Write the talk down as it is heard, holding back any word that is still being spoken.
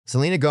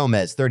Selena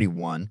Gomez,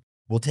 31,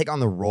 will take on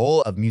the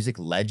role of music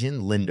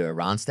legend Linda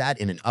Ronstadt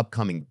in an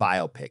upcoming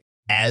biopic,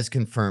 as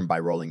confirmed by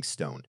Rolling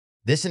Stone.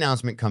 This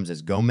announcement comes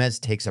as Gomez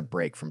takes a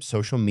break from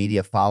social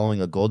media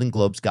following a Golden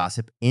Globes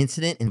gossip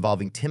incident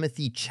involving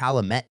Timothy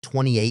Chalamet,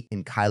 28,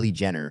 and Kylie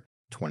Jenner,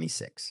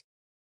 26.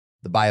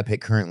 The biopic,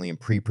 currently in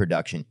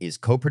pre-production, is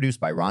co-produced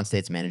by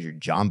Ronstadt's manager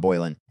John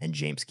Boylan and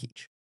James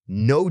Keach.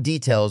 No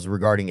details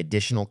regarding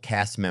additional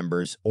cast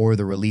members or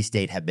the release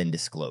date have been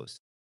disclosed.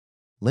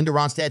 Linda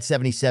Ronstadt,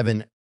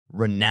 77,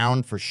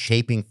 renowned for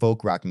shaping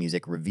folk rock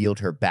music, revealed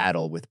her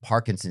battle with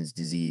Parkinson's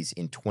disease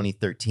in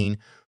 2013,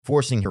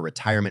 forcing her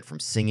retirement from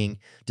singing.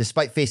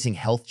 Despite facing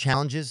health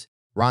challenges,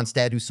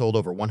 Ronstadt, who sold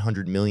over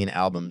 100 million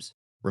albums,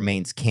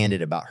 remains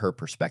candid about her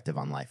perspective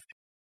on life.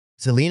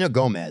 Selena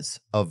Gomez,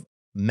 of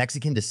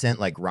Mexican descent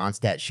like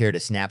Ronstadt, shared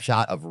a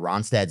snapshot of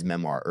Ronstadt's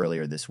memoir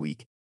earlier this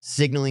week,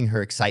 signaling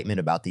her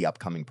excitement about the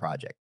upcoming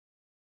project.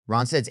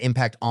 Ronstadt's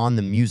impact on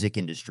the music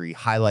industry,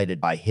 highlighted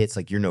by hits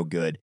like You're No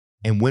Good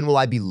and When Will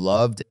I Be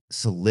Loved,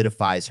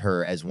 solidifies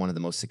her as one of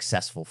the most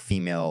successful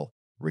female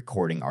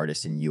recording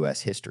artists in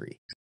U.S. history.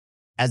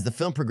 As the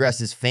film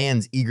progresses,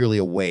 fans eagerly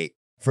await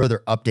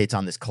further updates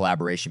on this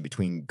collaboration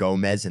between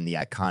Gomez and the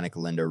iconic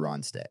Linda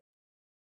Ronstadt.